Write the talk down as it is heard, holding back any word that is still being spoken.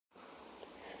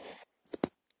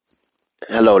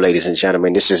Hello, ladies and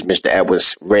gentlemen. This is Mr.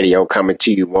 Edwards Radio coming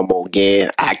to you one more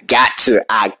again. I got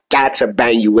to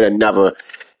bang you with another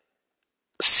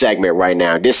segment right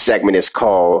now. This segment is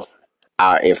called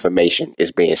Our Information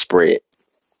is Being Spread.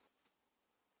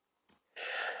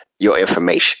 Your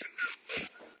information.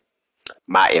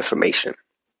 My information.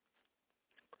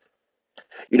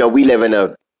 You know, we live in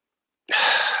a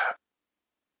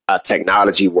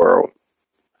technology world,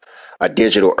 a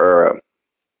digital era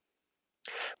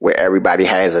where everybody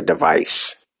has a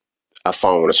device, a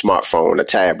phone, a smartphone, a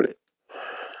tablet.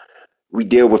 We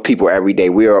deal with people every day.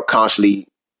 We are constantly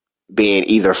being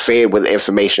either fed with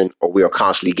information or we are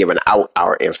constantly giving out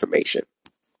our information.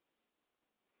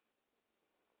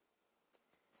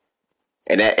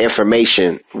 And that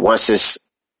information, once it's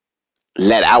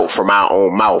let out from our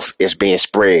own mouth, is being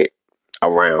spread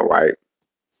around, right?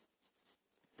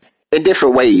 In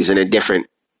different ways and in different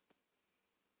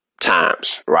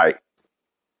times, right?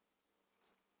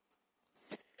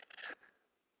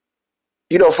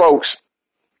 You know, folks,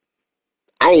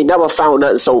 I ain't never found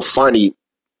nothing so funny,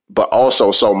 but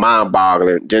also so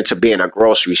mind-boggling than to be in a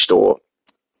grocery store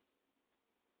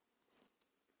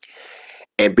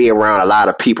and be around a lot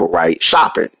of people, right?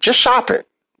 Shopping, just shopping.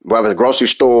 Whether it's a grocery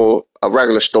store, a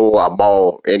regular store, a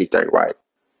mall, anything, right?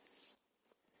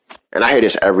 And I hear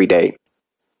this every day.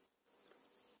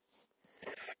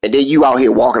 And then you out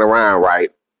here walking around, right?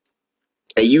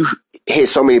 And you hear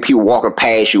so many people walking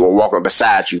past you or walking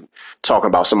beside you talking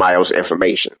about somebody else's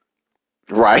information,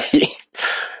 right?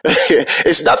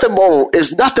 It's nothing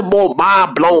more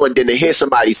mind blowing than to hear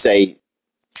somebody say,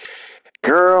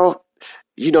 girl,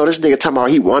 you know, this nigga talking about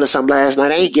he wanted something last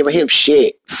night. I ain't giving him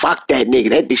shit. Fuck that nigga.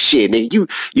 That this shit, nigga.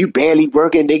 You barely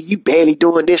working, nigga. You barely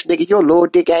doing this, nigga. Your little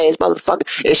dick ass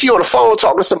motherfucker. And she on the phone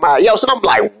talking to somebody else. And I'm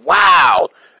like, wow.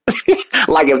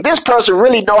 Like if this person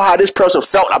really know how this person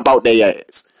felt about their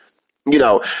ass, you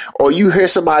know, or you hear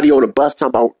somebody on the bus talking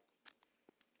about,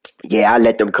 yeah, I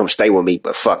let them come stay with me,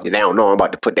 but fuck, they don't know I'm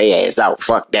about to put their ass out.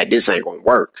 Fuck that, this ain't gonna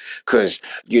work. Cause,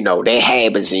 you know, their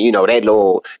habits and, you know, they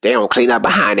don't clean up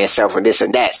behind themselves and this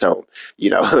and that. So, you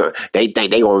know, they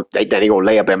think they gonna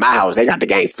lay up in my house. They got the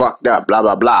game fucked up, blah,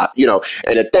 blah, blah. You know,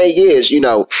 and the thing is, you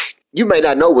know, you may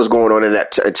not know what's going on in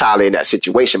that entirely in that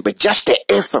situation, but just the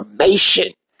information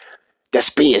that's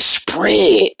being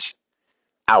spread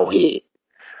out here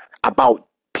about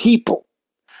people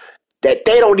that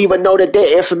they don't even know that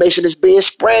their information is being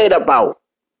spread about.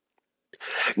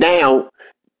 Now,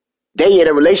 they in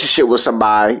a relationship with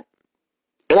somebody,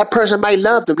 and that person may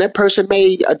love them, that person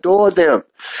may adore them,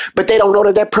 but they don't know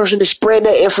that that person is spreading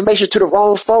that information to the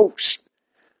wrong folks.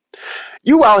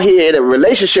 You out here in a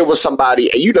relationship with somebody,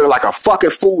 and you look like a fucking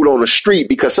fool on the street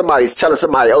because somebody's telling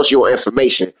somebody else your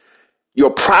information, your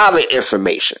private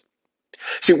information.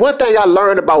 See, one thing I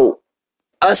learned about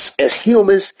us as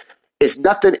humans is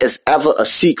nothing is ever a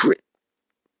secret.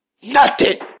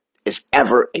 Nothing is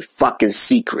ever a fucking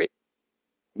secret.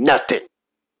 Nothing.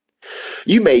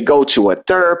 You may go to a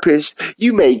therapist.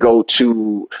 You may go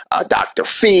to a Dr.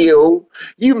 Phil.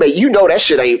 You know that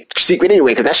shit ain't secret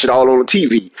anyway because that shit all on the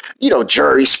TV. You know,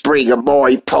 Jerry Springer,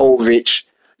 Maury Povich.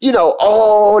 You know,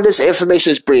 all this information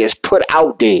is being put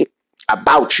out there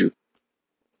about you.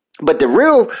 But the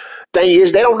real thing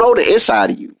is they don't know the inside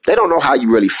of you. They don't know how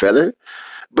you really feeling.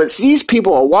 But these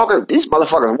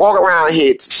motherfuckers walk around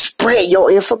here to spread your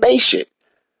information,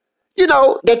 you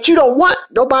know, that you don't want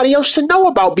nobody else to know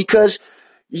about because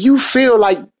you feel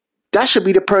like that should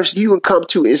be the person you can come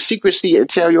to in secrecy and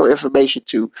tell your information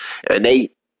to, and they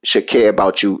should care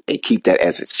about you and keep that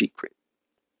as a secret.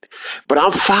 But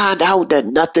I'm find out that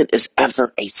nothing is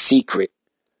ever a secret.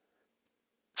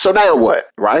 So now what,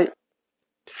 right?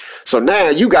 So now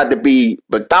you got to be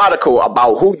methodical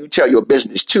about who you tell your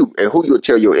business to and who you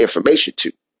tell your information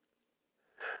to.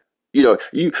 You know,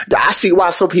 I see why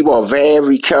some people are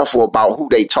very careful about who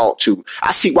they talk to.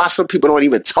 I see why some people don't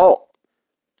even talk.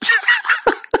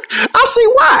 I see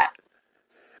why.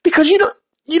 Because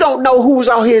you don't know who's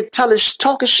out here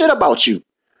talking shit about you.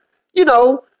 You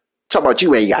know, talking about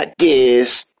you ain't got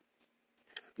this,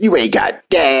 you ain't got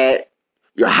that,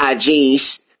 your hygiene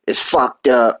is fucked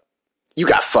up. You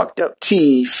got fucked up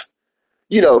teeth.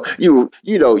 You know,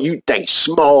 you think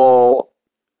small.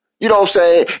 You know what I'm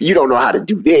saying? You don't know how to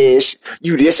do this.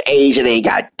 You this age and ain't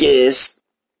got this.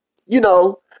 You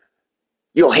know,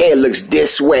 your hair looks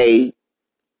this way.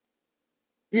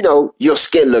 You know, your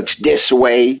skin looks this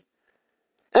way.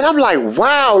 And I'm like,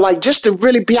 wow, like just to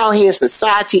really be out here in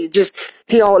society and just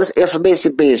hear all this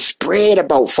information being spread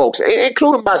about folks,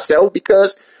 including myself,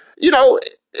 because, you know,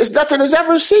 nothing is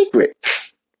ever a secret.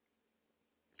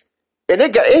 And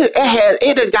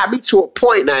it got me to a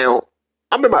point now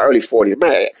I'm in my early 40s,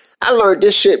 man. I learned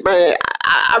this shit, man.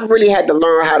 I really had to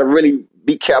learn how to really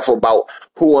be careful about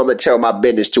who I'm gonna tell my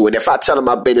business to. And if I tell them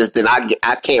my business, then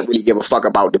I can't really give a fuck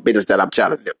about the business that I'm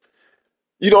telling them.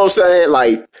 You know what I'm saying?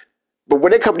 Like, but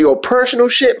when it comes to your personal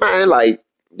shit, man, like,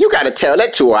 you got to tell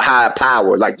that to a higher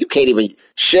power. Like, you can't even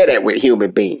share that with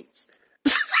human beings.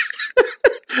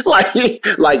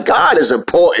 like God is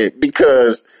important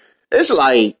because it's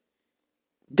like,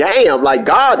 damn, like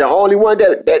God, the only one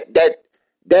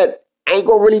that ain't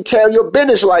gonna really tell your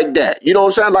business like that. You know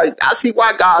what I'm saying? Like, I see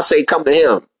why God say come to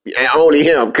him and only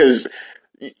him, because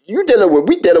we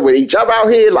dealing with each other out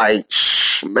here. Like,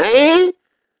 man,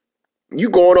 you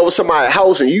going over somebody's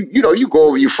house and you go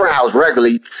over your friend's house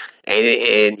regularly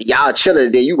and y'all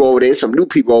chilling, then you go over there, some new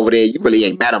people over there, you really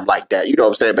ain't met them like that. You know what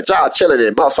I'm saying? But y'all chilling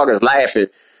and motherfuckers laughing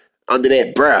under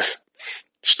that breath,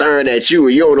 staring at you,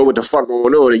 and you don't know what the fuck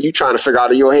going on, and you trying to figure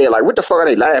out in your head, like, what the fuck are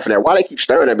they laughing at? Why they keep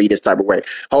staring at me this type of way?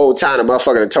 Whole time the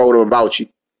motherfucker told them about you.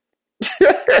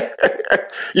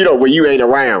 You know, when you ain't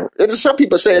around. And some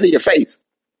people say it in your face.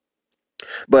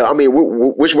 But, I mean,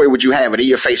 which way would you have it? In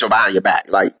your face or behind your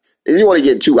back? Like, you want to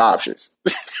get two options.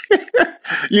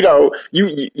 You know,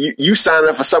 you sign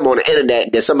up for something on the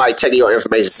internet, then somebody taking your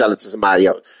information, selling it to somebody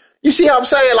else. You see how I'm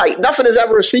saying? Like, nothing is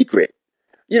ever a secret.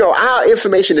 You know, our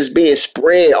information is being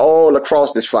spread all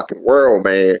across this fucking world,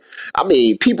 man. I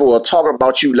mean, people are talking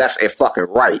about you left and fucking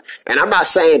right. And I'm not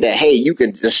saying that, hey, you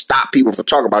can just stop people from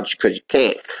talking about you because you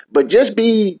can't. But just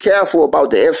be careful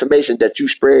about the information that you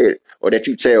spread or that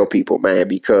you tell people, man,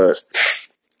 because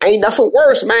ain't nothing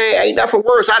worse, man. Ain't nothing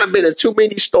worse. I done been in too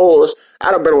many stores.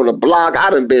 I done been on the block. I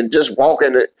done been just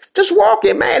walking,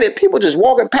 man. And people just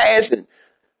walking past and,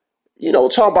 you know,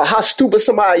 talking about how stupid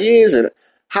somebody is and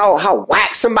how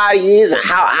whack somebody is and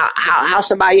how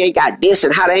somebody ain't got this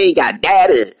and how they ain't got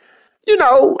that. And, you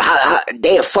know, how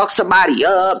they'll fuck somebody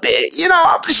up. And, you know,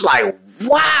 I'm just like,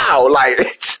 wow. Like,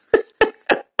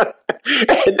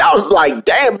 and I was like,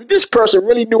 damn, if this person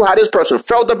really knew how this person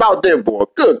felt about them, boy.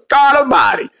 Good God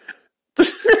Almighty.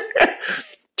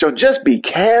 So just be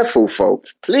careful,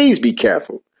 folks. Please be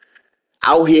careful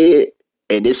out here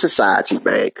in this society,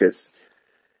 man, because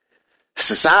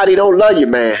society don't love you,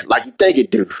 man, like you think it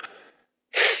do.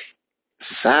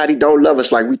 Society don't love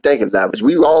us like we think it loves us.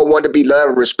 We all want to be loved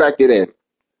and respected and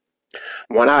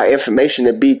want our information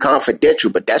to be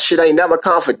confidential, but that shit ain't never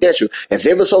confidential. If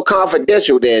it was so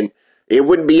confidential, then it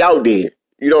wouldn't be out there.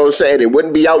 You know what I'm saying? It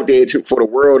wouldn't be out there for the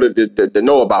world to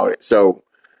know about it. So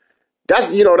that's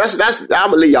I'm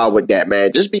gonna leave y'all with that,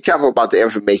 man. Just be careful about the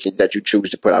information that you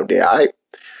choose to put out there. All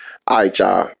right,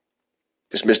 y'all.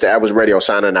 It's Mr. Edwards Radio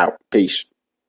signing out. Peace.